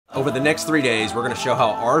Over the next 3 days, we're gonna show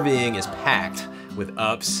how RVing is packed with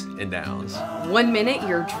ups and downs. 1 minute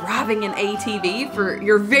you're driving an ATV for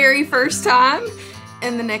your very first time,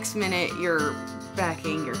 and the next minute you're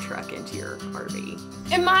backing your truck into your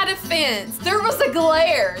RV. In my defense, there was a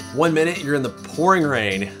glare. 1 minute you're in the pouring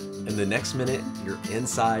rain, and the next minute you're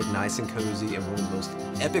inside nice and cozy in one of the most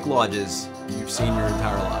epic lodges you've seen your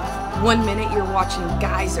entire life. 1 minute you're watching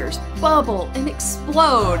geysers bubble and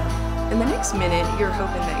explode, and the next minute you're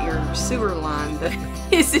hoping that your sewer line that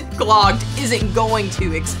isn't clogged isn't going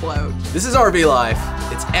to explode. This is RV life.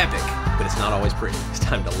 It's epic, but it's not always pretty. It's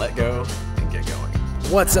time to let go and get going.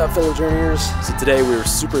 What's up, fellow journeyers? So today we were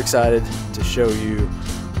super excited to show you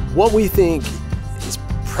what we think is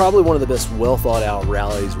probably one of the best well thought out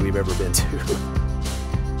rallies we've ever been to.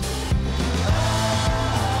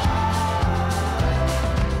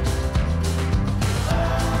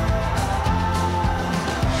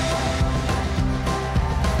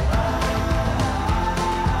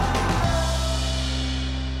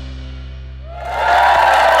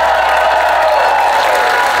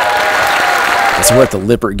 So we're at the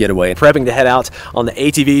Lippert getaway, prepping to head out on the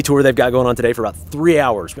ATV tour they've got going on today for about 3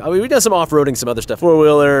 hours. I mean, we've done some off-roading, some other stuff.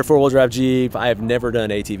 Four-wheeler, four-wheel drive Jeep. I have never done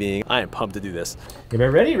ATVing. I am pumped to do this. You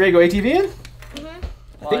ready? Ready to go ATVing?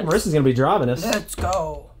 Mm-hmm. I think Marissa's gonna be driving us. Let's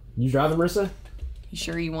go. You driving, Marissa? You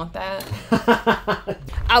sure you want that?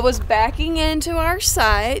 I was backing into our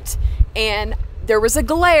site and there was a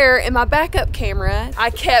glare in my backup camera. I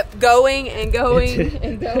kept going and going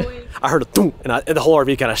and going. I heard a thump and the whole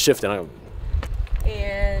RV kind of shifted.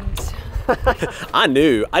 And I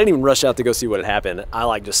knew. I didn't even rush out to go see what had happened. I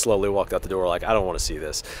like just slowly walked out the door like, I don't want to see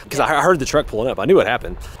this. Because I heard the truck pulling up. I knew what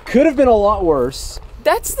happened. Could have been a lot worse.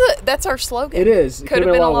 That's our slogan. It is. It could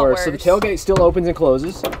have been a lot worse. So the worse. tailgate still opens and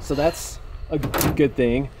closes. So that's a good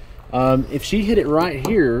thing. If she hit it right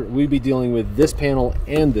here, we'd be dealing with this panel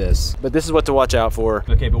and this. But this is what to watch out for.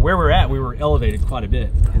 Okay, but where we're at, we were elevated quite a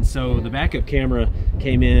bit. And so the backup camera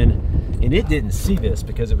came in and it didn't see this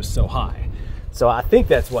because it was so high. So I think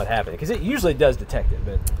that's what happened, because it usually does detect it,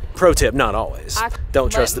 but pro tip, not always. Don't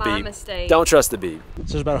trust the beep. Don't trust the beep. So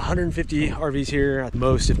there's about 150 RVs here.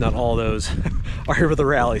 Most, if not all of those, are here for the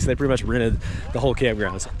rally, so they pretty much rented the whole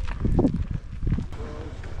campgrounds.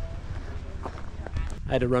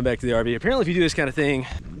 I had to run back to the RV. Apparently if you do this kind of thing,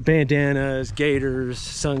 bandanas, gaiters,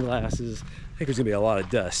 sunglasses, I think there's gonna be a lot of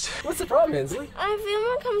dust. What's the problem, Hensley? I feel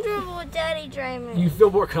more comfortable with Daddy driving. You feel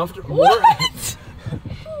more comfortable? What?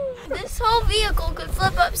 This whole vehicle could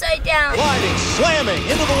flip upside down. Sliding, slamming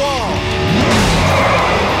into the wall.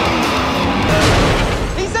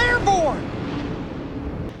 He's airborne.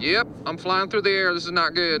 Yep, I'm flying through the air. This is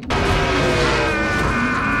not good.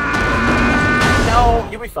 No,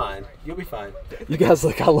 you'll be fine. You'll be fine. You guys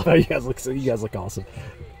look, I love how you guys look, so you guys look awesome.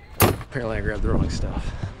 Apparently I grabbed the wrong stuff.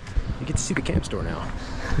 You get to see the camp store now.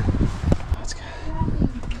 That's good.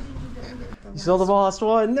 You still the lost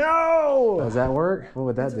one? No! Does that work? What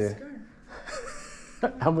would that do?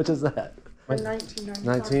 How much is that? For $19.95.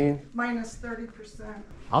 19? Minus 30%.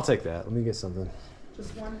 I'll take that. Let me get something.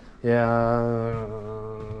 Just one? Yeah.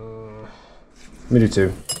 Let me do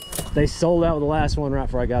two. They sold out with the last one right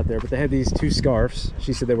before I got there, but they had these two scarves.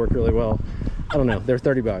 She said they work really well. I don't know. They're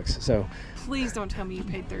 30 bucks, so. please don't tell me you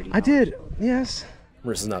paid $30. I did, yes.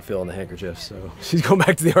 Marissa's not feeling the handkerchief, so she's going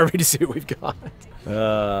back to the RV to see what we've got.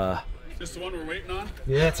 This the one we're waiting on?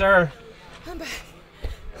 Yeah, it's her. I'm back.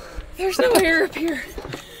 There's no air up here.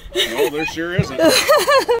 No, there sure isn't.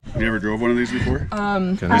 You ever drove one of these before?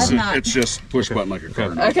 It's just push button like a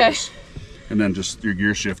car. Okay. And then just your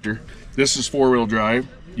gear shifter. This is four-wheel drive.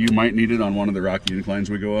 You might need it on one of the rocky inclines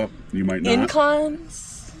we go up. You might not. Inclines?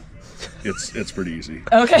 It's pretty easy.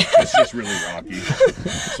 Okay. It's just really rocky.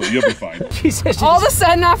 So you'll be fine. All of a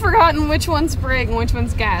sudden I've forgotten which one's brake and which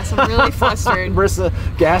one's gas. I'm really flustered. Marissa,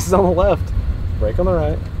 gas is on the left. Brake on the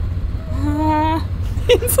right.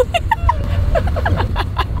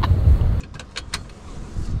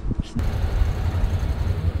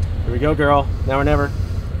 Here we go, girl. Now or never.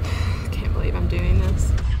 I can't believe I'm doing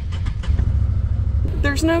this.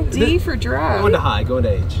 There's no D for drive. Go into high, go into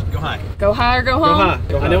H. Go high. Go high or go home? Go high.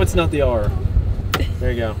 Go high. I know it's not the R.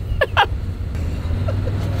 There you go.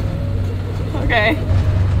 Okay.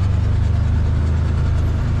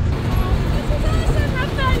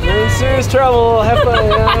 You're in serious trouble. Have fun.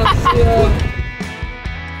 Yeah. See ya.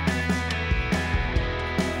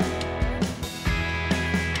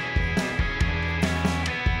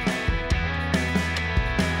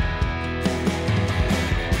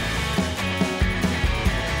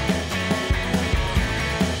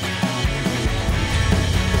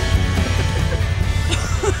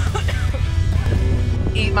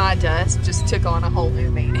 Eat my dust. That's just took on a whole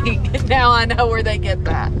new meaning. Now I know where they get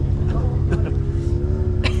that.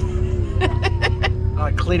 I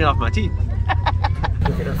like cleaning off my teeth.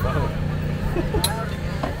 Look at her phone.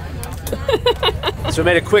 So we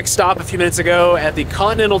made a quick stop a few minutes ago at the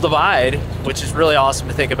Continental Divide, which is really awesome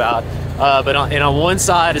to think about. But on one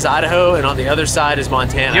side is Idaho, and on the other side is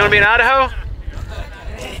Montana. You want to be in Idaho?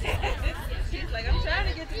 She's like, I'm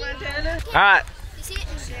trying to get to Montana. All right.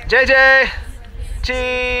 JJ,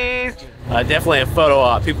 cheese. Definitely a photo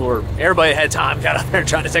op. Everybody had time, got out there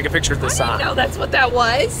trying to take a picture of the sign. No, that's what that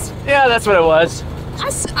was. Yeah, that's what it was.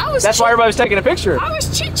 That's why everybody was taking a picture. I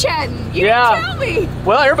was chit-chatting. You didn't tell me.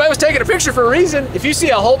 Well, everybody was taking a picture for a reason. If you see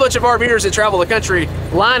a whole bunch of RVers that travel the country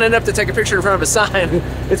lining up to take a picture in front of a sign,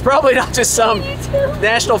 it's probably not just some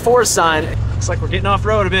national forest sign. Looks like we're getting off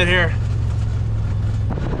road a bit here.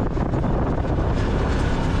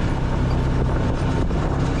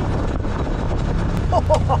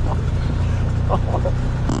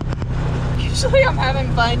 Usually I'm having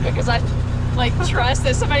fun because I trust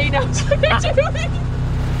that somebody knows what they're doing.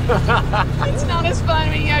 It's not as fun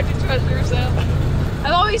when you have to trust yourself.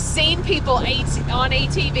 I've always seen people on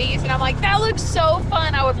ATVs and I'm like, that looks so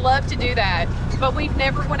fun. I would love to do that. But we've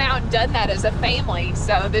never went out and done that as a family.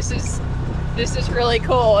 So this is really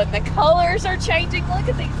cool. And the colors are changing. Look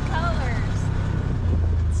at these colors.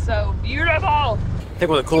 It's so beautiful. I think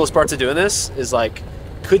one of the coolest parts of doing this is like,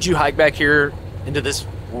 could you hike back here into this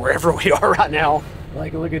wherever we are right now?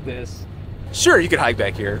 Like, look at this. Sure, you could hike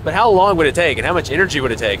back here, but how long would it take and how much energy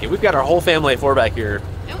would it take? And we've got our whole family of four back here.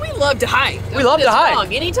 And we love to hike. We love to hike.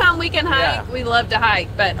 Wrong. Anytime we can hike, we love to hike,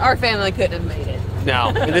 but our family couldn't have made it.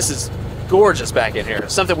 No, and this is gorgeous back in here.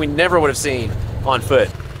 Something we never would have seen on foot.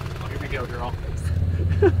 Oh, here we go, girl.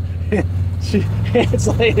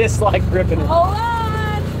 It's like gripping it. Hold on.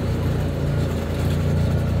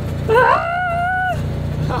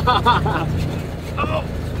 Oh,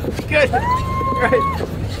 good. Right.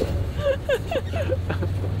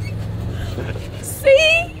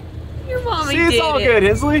 See? Your mommy did it. See, it's all good,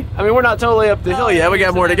 Hensley. I mean, we're not totally up the hill yet. We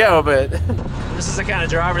got more to go, but this is the kind of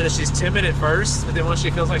driver that she's timid at first, but then once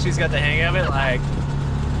she feels like she's got the hang of it, like,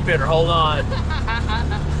 you better hold on.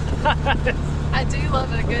 I do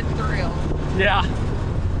love a good thrill. Yeah.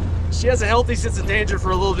 She has a healthy sense of danger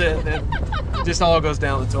for a little bit, and then it just all goes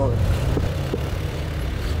down the toilet.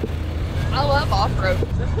 I love off-road.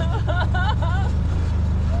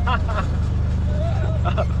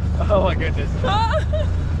 Oh my goodness.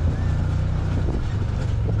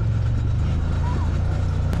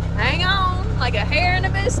 Hang on, like a hair in a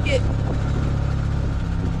biscuit.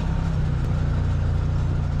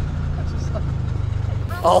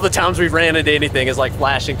 All the times we've ran into anything is like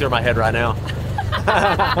flashing through my head right now.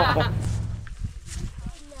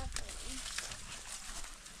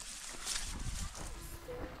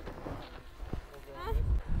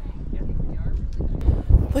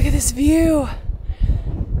 Look at this view.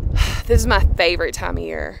 This is my favorite time of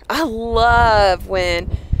year. I love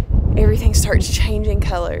when everything starts changing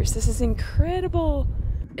colors. This is incredible.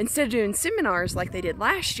 Instead of doing seminars like they did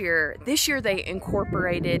last year, this year they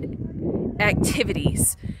incorporated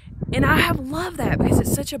activities. And I have loved that because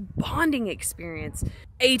it's such a bonding experience.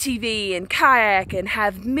 ATV and kayak and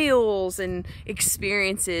have meals and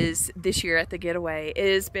experiences this year at the getaway.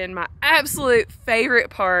 It has been my absolute favorite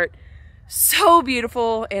part. So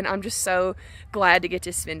beautiful, and I'm just so glad to get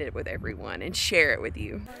to spend it with everyone and share it with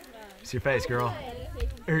you. See your face, girl.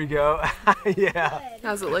 There you go. Yeah.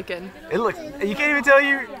 How's it looking? It looks, you can't even tell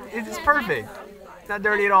it's perfect. It's not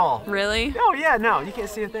dirty at all. Really? Oh yeah, no, you can't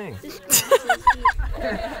see a thing.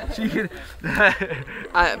 She can,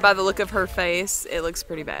 by the look of her face, it looks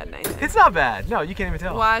pretty bad, Nathan. It's not bad. No, you can't even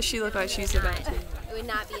tell. Why does she look like she's about to? It would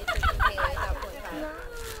not be a chicken Taylor without 0.5.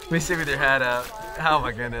 Let me see with your hat up. Oh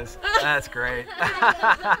my goodness, that's great.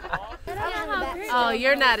 Oh,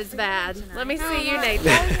 you're not as bad. Let me see you,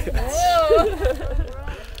 Nathan.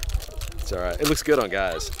 It's all right. It looks good on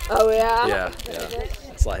guys. Oh yeah? Yeah, yeah.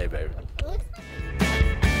 It's like, hey, baby.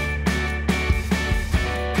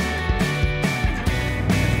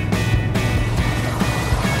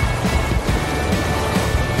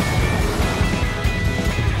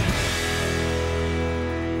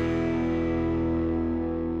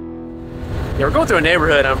 Yeah, we're going through a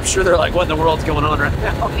neighborhood. I'm sure they're like, what in the world's going on right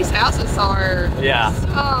now? These houses are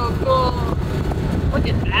so cool. Look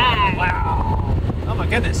at that. Wow. Oh my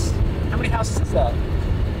goodness. How many houses is that?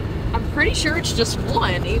 I'm pretty sure it's just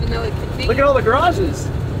one, even though it could be. Look at all the garages.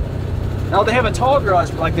 Oh, they have a tall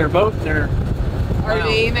garage, but like they're both there.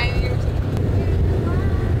 RV maybe.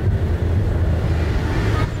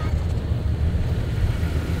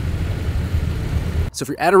 So if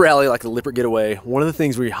you're at a rally like the Lippert Getaway, one of the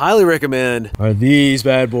things we highly recommend are these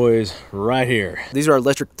bad boys right here. These are our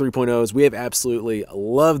electric 3.0s. We have absolutely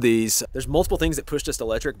loved these. There's multiple things that pushed us to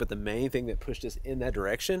electric, but the main thing that pushed us in that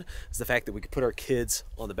direction is the fact that we could put our kids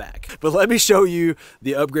on the back. But let me show you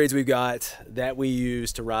the upgrades we've got that we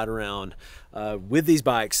use to ride around with these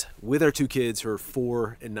bikes with our two kids who are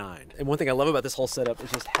 4 and 9. And one thing I love about this whole setup is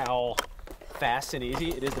just how fast and easy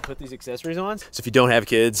it is to put these accessories on. So if you don't have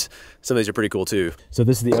kids, some of these are pretty cool too. So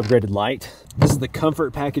this is the upgraded light. This is the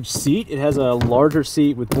comfort package seat. It has a larger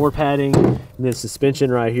seat with more padding and then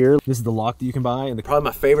suspension right here. This is the lock that you can buy. And probably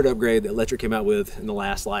my favorite upgrade that Electric came out with in the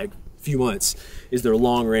last like few months is their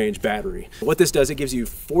long range battery. What this does, it gives you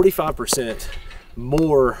 45%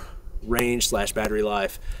 more range / battery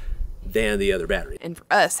life than the other battery. And for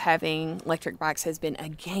us, having electric bikes has been a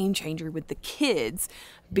game changer with the kids,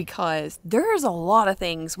 because there's a lot of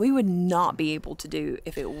things we would not be able to do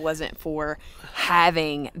if it wasn't for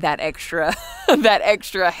having that extra that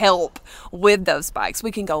extra help with those bikes. We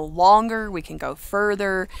can go longer, we can go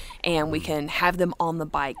further, and we can have them on the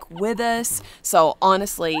bike with us. So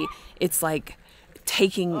honestly, it's like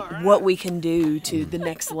taking what we can do to the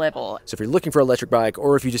next level. So if you're looking for an electric bike,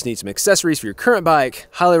 or if you just need some accessories for your current bike,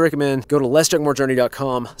 highly recommend go to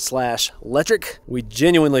letsjunkmorejourney.com/electric. We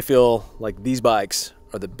genuinely feel like these bikes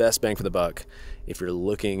are the best bang for the buck if you're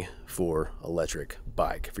looking for electric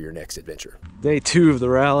bike for your next adventure. Day 2 of the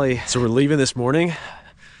rally. So we're leaving this morning.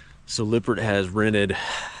 So Lippert has rented,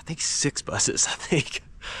 I think 6 buses, I think.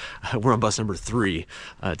 We're on bus number 3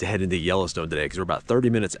 to head into Yellowstone today because we're about 30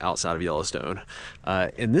 minutes outside of Yellowstone.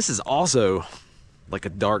 And this is also like a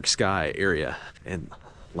dark sky area. And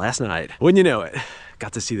last night, wouldn't you know it,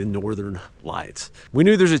 got to see the northern lights. We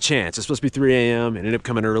knew there's a chance. It's supposed to be 3 a.m. and ended up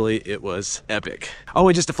coming early. It was epic. Oh,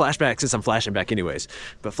 and just a flashback, since I'm flashing back anyways,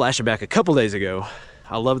 but flashing back a couple days ago,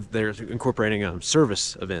 I love that they're incorporating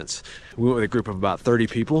service events. We went with a group of about 30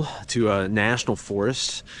 people to a national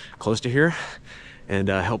forest close to here and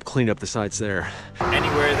help clean up the sites there.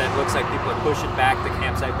 Anywhere that looks like people are pushing back the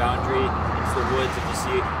campsite boundary into the woods, if you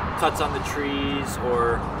see cuts on the trees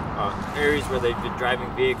or areas where they've been driving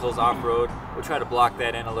vehicles off-road, we'll try to block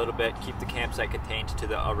that in a little bit, keep the campsite contained to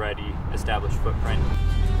the already established footprint.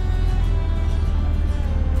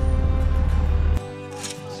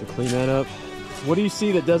 So clean that up. What do you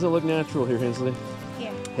see that doesn't look natural here, Hensley?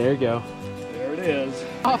 Here. There you go. There it is.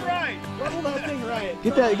 Oh. Right. Level that thing right.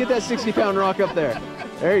 Get that 60-pound rock up there.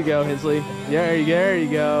 There you go, Hensley. Yeah, there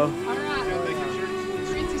you go. All right.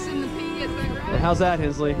 Princess in the pea gets that right. How's that,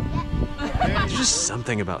 Hensley? There's just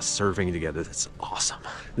something about surfing together that's awesome.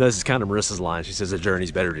 This is kind of Marissa's line. She says a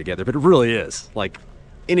journey's better together, but it really is. Like,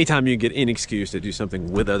 anytime you get any excuse to do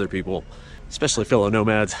something with other people, especially fellow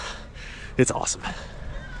nomads, it's awesome.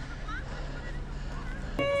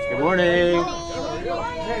 Good morning.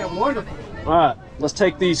 Hey, wonderful. All right, let's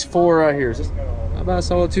take these 4 right here. How about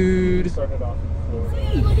solitude?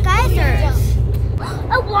 Geysers.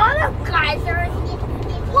 A lot of geysers.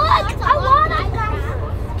 Look, a lot of geysers.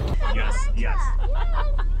 Yes, yes.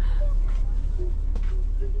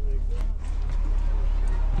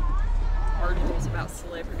 Articles about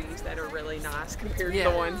celebrities that are really nice compared to the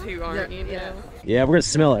ones who aren't, you know. Yeah, we're gonna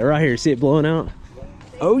smell it right here. See it blowing out?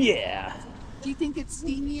 Oh yeah. Do you think it's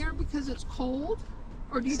steamier because it's cold?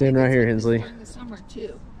 Or do you Stand think right it's here, like Hensley. During the summer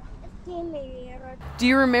too? Do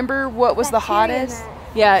you remember what was the hottest?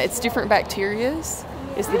 Yeah, it's different bacterias.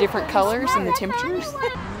 It's the different colors and the temperatures.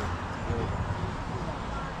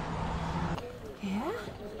 Yeah.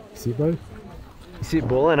 See it, bud? You see it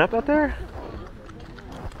boiling up out there?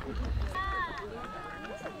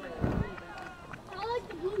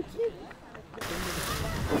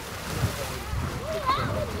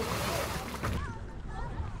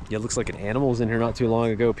 Yeah, it looks like an animal was in here not too long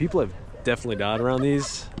ago. People have definitely died around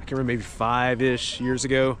these. I can remember maybe 5-ish years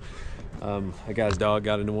ago. A guy's dog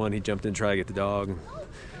got into one. He jumped in to try to get the dog. And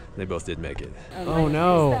they both didn't make it. Oh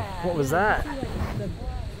no, what was that? The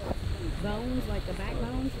bones, like the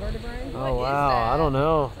backbones, vertebrae. Oh wow, I don't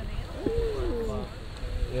know.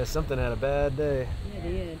 Yeah, something had a bad day. It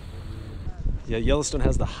did. Yeah, Yellowstone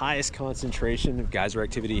has the highest concentration of geyser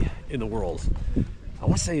activity in the world. I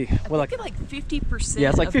want to say, well, like 50%. Yeah,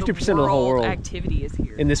 it's like 50% of the whole world. Activity is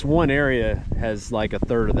here. And this one area has like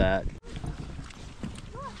 1/3 of that.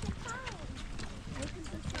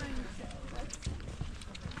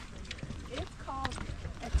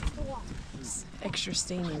 It's extra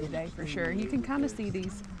steamy today for sure. You can kind of see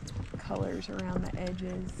these colors around the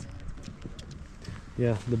edges.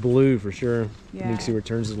 Yeah, the blue for sure. Yeah. You can see where it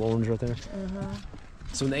turns to orange right there.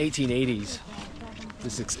 So in the 1880s,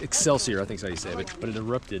 this Excelsior, I think is how you say it, but it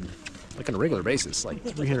erupted like on a regular basis, like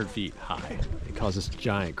 300 feet high. It caused this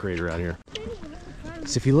giant crater out here.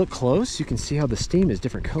 So if you look close, you can see how the steam is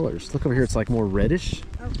different colors. Look over here, it's like more reddish,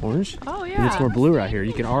 orange. Oh yeah. And it's more blue right here.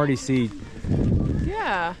 You can already see.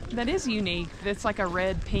 Yeah, that is unique. It's like a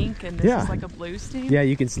red pink and this is like a blue steam. Yeah,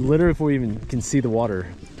 you can literally, before you even can see the water,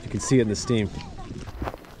 you can see it in the steam.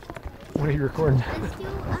 What are you recording?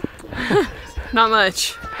 Not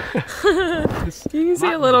much. You can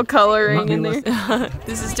see a little coloring in there.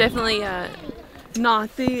 This is definitely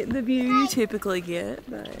not the view you typically get,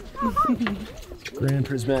 but Grand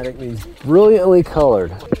Prismatic means brilliantly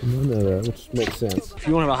colored. Which makes sense. If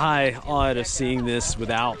you want to have a high odd of seeing this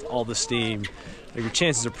without all the steam, your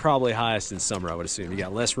chances are probably highest in summer, I would assume. You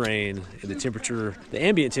got less rain, and the temperature, the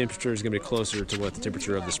ambient temperature is going to be closer to what the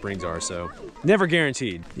temperature of the springs are, so never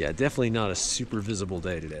guaranteed. Yeah, definitely not a super visible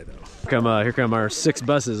day today, though. Here come our 6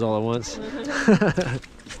 buses all at once.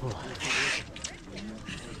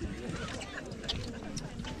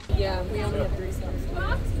 yeah, we only have 3 stops.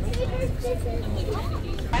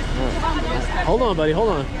 Hold on, buddy, hold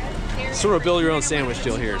on. Sort of build your own sandwich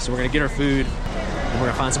deal here. So we're gonna get our food and we're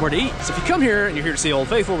gonna find somewhere to eat. So if you come here and you're here to see Old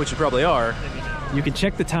Faithful, which you probably are, you can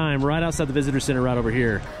check the time right outside the visitor center right over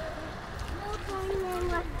here.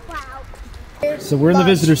 So we're in the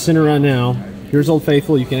visitor center right now. Here's Old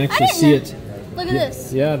Faithful. You can actually see it. Look at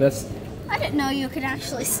this. Yeah, that's. I didn't know you could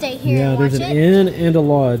actually stay here. Yeah, and there's watch an inn and a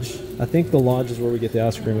lodge. I think the lodge is where we get the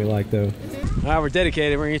ice cream we like, though. All right, we're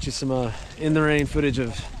dedicated. We're gonna get you some in the rain footage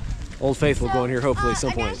of Old Faithful going here, hopefully, at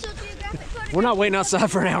some point. We're not waiting outside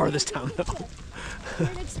for an hour this time, though. It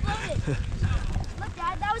exploded. Look,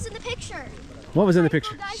 Dad, that was in the picture. What was in the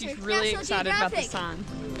picture? She's really excited about the sun.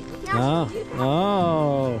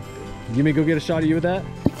 Oh. You may go get a shot of you with that?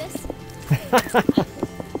 This.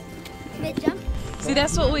 Mid-jump. See,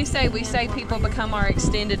 that's what we say. We say people become our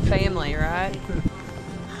extended family, right?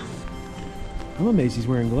 I'm amazed he's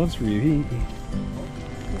wearing gloves for you.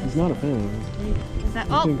 He's not a fan.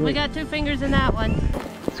 Oh, we got 2 fingers in that one.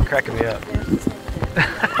 It's cracking me up.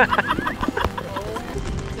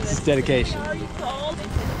 It's dedication.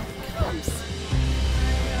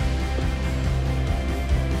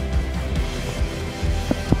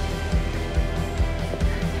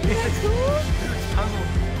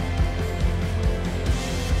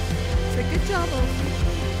 Say good job,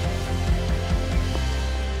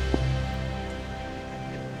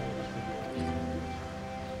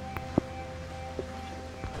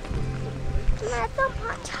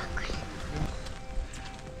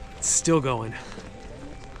 It's still going.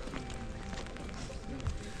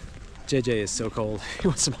 JJ is so cold. He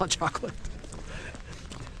wants some hot chocolate.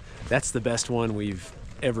 That's the best one we've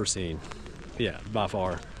ever seen. Yeah, by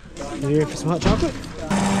far. You here for some hot chocolate?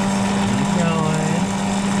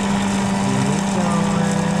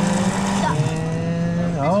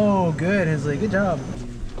 Oh, good, Hensley. Good job.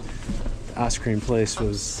 The ice cream place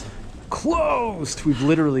was closed. We've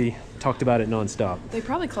literally talked about it nonstop. They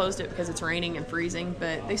probably closed it because it's raining and freezing,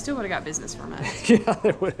 but they still would have got business from us. Yeah,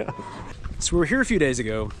 they would have. So we were here a few days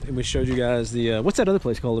ago, and we showed you guys the, what's that other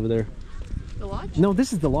place called over there? The lodge? No,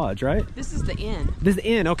 this is the lodge, right? This is the inn. This is the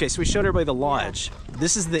inn. Okay, so we showed everybody the lodge. Yeah.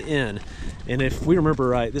 This is the inn. And if we remember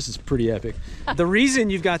right, this is pretty epic. The reason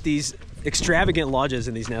you've got these extravagant lodges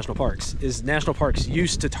in these national parks is national parks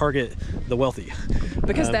used to target the wealthy.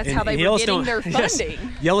 Because that's how they were getting their funding. Yes,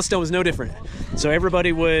 Yellowstone was no different. So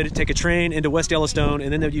everybody would take a train into West Yellowstone,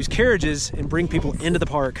 and then they'd use carriages and bring people into the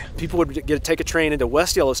park. People would take a train into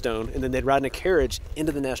West Yellowstone, and then they'd ride in a carriage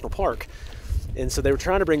into the national park. And so they were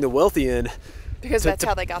trying to bring the wealthy in. Because that's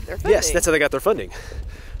how they got their funding. Yes, that's how they got their funding.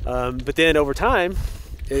 But then over time,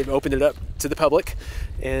 it opened it up to the public.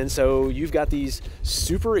 And so you've got these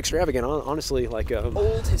super extravagant, honestly, like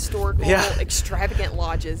old historical, extravagant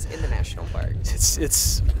lodges in the national park.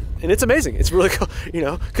 And it's amazing. It's really cool. You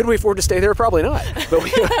know, could we afford to stay there? Probably not. But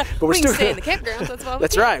we're we still stay in the campgrounds. That's why.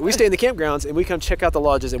 That's right. We stay in the campgrounds and we come check out the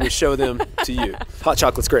lodges and we show them to you. Hot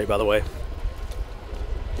chocolate's great, by the way.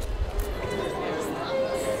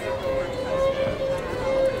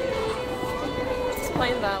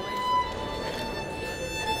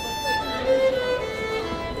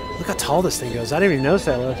 Look how tall this thing goes. I didn't even notice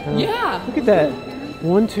that last time. Yeah. Look at that.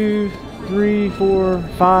 1, 2, 3, 4,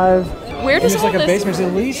 5. Where does there's all like this, a basement,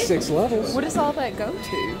 at least 6 levels. What does all that go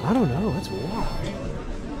to? I don't know. That's wild.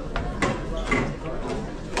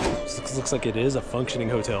 This looks like it is a functioning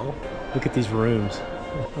hotel. Look at these rooms.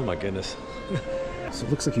 Oh my goodness. So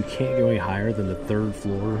it looks like you can't go any higher than the 3rd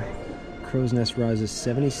floor. Crow's Nest rises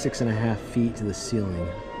 76.5 feet to the ceiling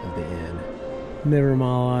of the inn. Never in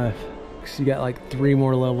my life. So you got like 3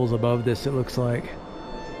 more levels above this, it looks like.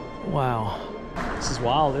 Wow. This is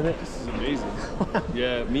wild, isn't it? This is amazing.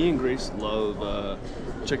 Yeah, me and Grace love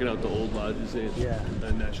checking out the old lodges in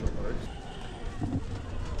national parks.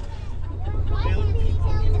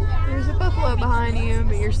 There's a buffalo behind you,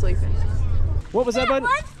 but you're sleeping. What was that, bud?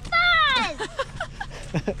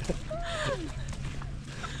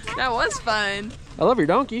 That was fun. I love your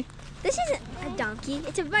donkey. This isn't a donkey,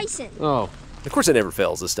 it's a bison. Oh. Of course, it never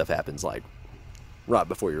fails. This stuff happens like right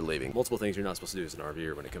before you're leaving. Multiple things you're not supposed to do as an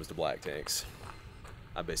RVer when it comes to black tanks.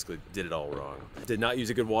 I basically did it all wrong. Did not use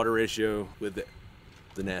a good water ratio with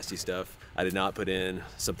the nasty stuff. I did not put in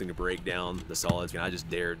something to break down the solids. I just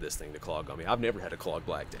dared this thing to clog on me. I've never had a clogged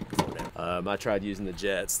black tank before now. I tried using the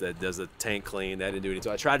jets that does a tank clean. That didn't do anything.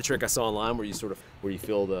 So I tried a trick I saw online where you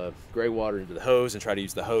fill the gray water into the hose and try to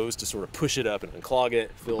use the hose to sort of push it up and unclog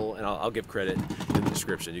it. And I'll give credit in the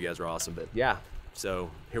description. You guys are awesome. But yeah,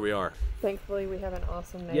 so here we are. Thankfully, we have an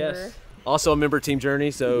awesome neighbor. Yes. Also a member of Team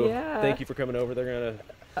Journey. So yeah. Thank you for coming over. They're gonna.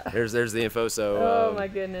 There's the info. So oh my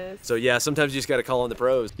goodness. So yeah, sometimes you just got to call on the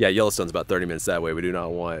pros. Yeah, Yellowstone's about 30 minutes that way. We do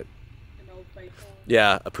not want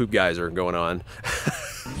a poop geyser going on.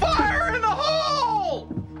 Fire in the hole!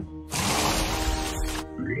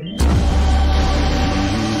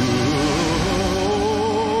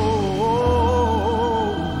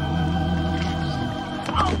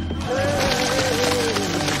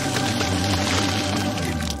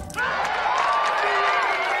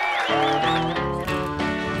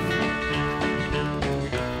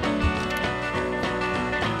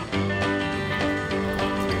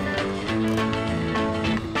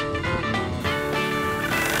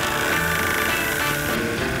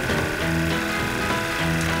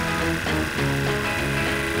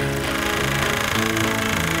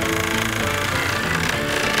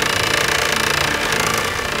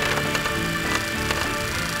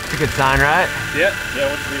 Good sign, right? Yeah,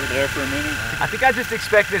 we'll just leave it there for a minute. I think I just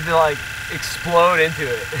expected to like explode into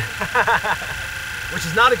it. Which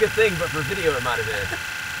is not a good thing, but for video it might have been.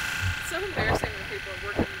 It's so embarrassing when people are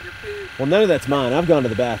working with your poop. Well, none of that's mine. I've gone to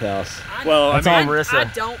the bathhouse. Well, that's all Marissa.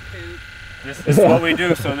 I don't poop. This is what we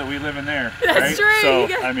do so that we live in there. That's right?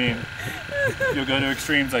 true. So, I mean, you'll go to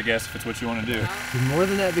extremes, I guess, if it's what you want to do. Will more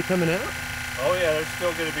than that be coming out? Oh yeah,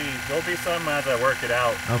 there'll be some as I work it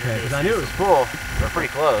out. Okay, because I knew it was full. We're pretty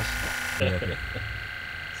close.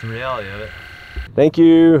 It's the reality of it. Thank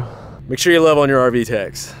you. Make sure you love on your RV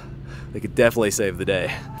techs. They could definitely save the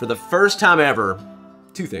day. For the first time ever,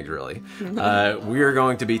 two things really, we are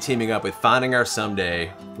going to be teaming up with Finding Our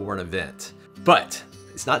Someday for an event. But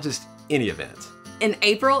it's not just any event. In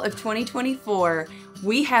April of 2024,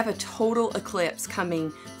 we have a total eclipse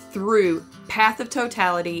coming through Path of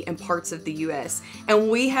Totality and parts of the US. And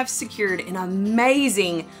we have secured an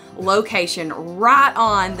amazing location right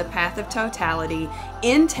on the Path of Totality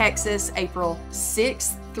in Texas, April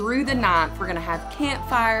 6th through the 9th. We're gonna have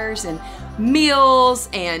campfires and meals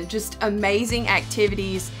and just amazing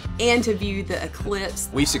activities and to view the eclipse.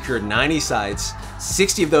 We secured 90 sites,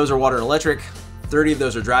 60 of those are water and electric, 30 of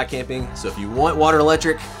those are dry camping. So if you want water and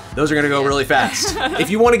electric, those are gonna go really fast. If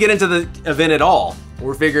you wanna get into the event at all,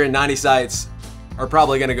 we're figuring 90 sites are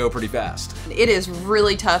probably gonna go pretty fast. It is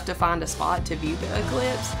really tough to find a spot to view the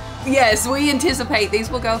eclipse. Yes, we anticipate these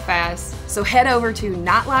will go fast. So head over to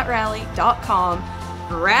nightlightrally.com,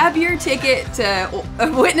 grab your ticket to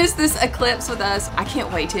witness this eclipse with us. I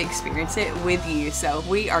can't wait to experience it with you. So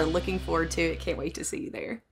we are looking forward to it. Can't wait to see you there.